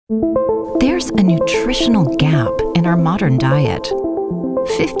There's a nutritional gap in our modern diet.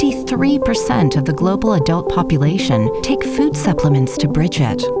 53% of the global adult population take food supplements to bridge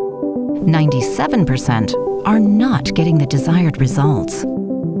it. 97% are not getting the desired results.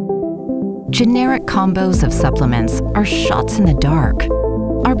 Generic combos of supplements are shots in the dark.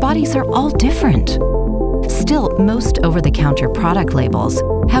 Our bodies are all different. Still, most over-the-counter product labels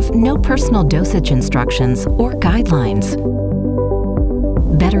have no personal dosage instructions or guidelines.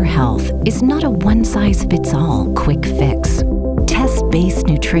 Better health is not a one-size-fits-all quick fix. Test-based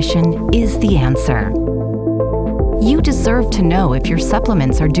nutrition is the answer. You deserve to know if your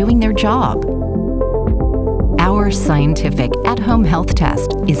supplements are doing their job. Our scientific at-home health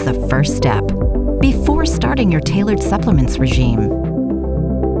test is the first step before starting your tailored supplements regime.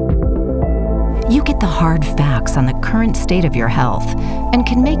 You get the hard facts on the current state of your health and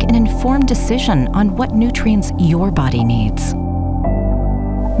can make an informed decision on what nutrients your body needs.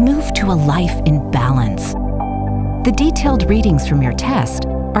 Move to a life in balance. The detailed readings from your test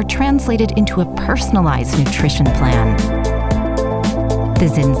are translated into a personalized nutrition plan. The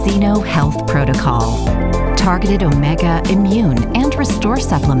Zinzino Health Protocol. Targeted omega, immune, and restore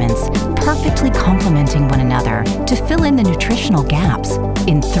supplements perfectly complementing one another to fill in the nutritional gaps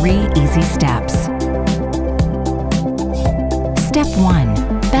in 3 easy steps. Step 1.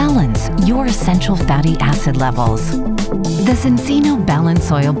 Balance your essential fatty acid levels. The Zinzino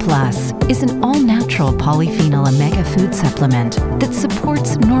𝗵𝗶𝗀𝗁 is an all-natural polyphenol omega food supplement that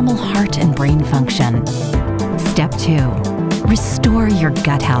supports normal heart and brain function. Step 2. Restore your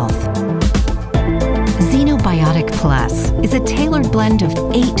gut health. 𝗕𝗶𝗫𝗁𝗁 is a tailored blend of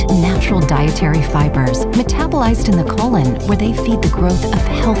 8 natural dietary fibers metabolized in the colon where they feed the growth of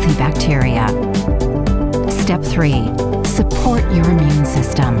healthy bacteria. Step 3. Support your immune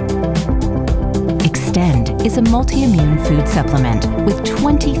system. Extend is a multi-immune food supplement with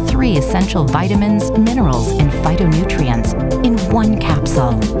 23 essential vitamins, minerals, and phytonutrients in 1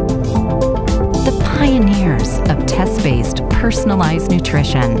 capsule. The pioneers of test-based personalized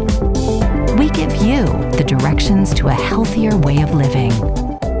nutrition. We give you the directions to a healthier way of living.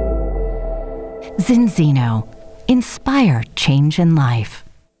 Zinzino. Inspire change in life.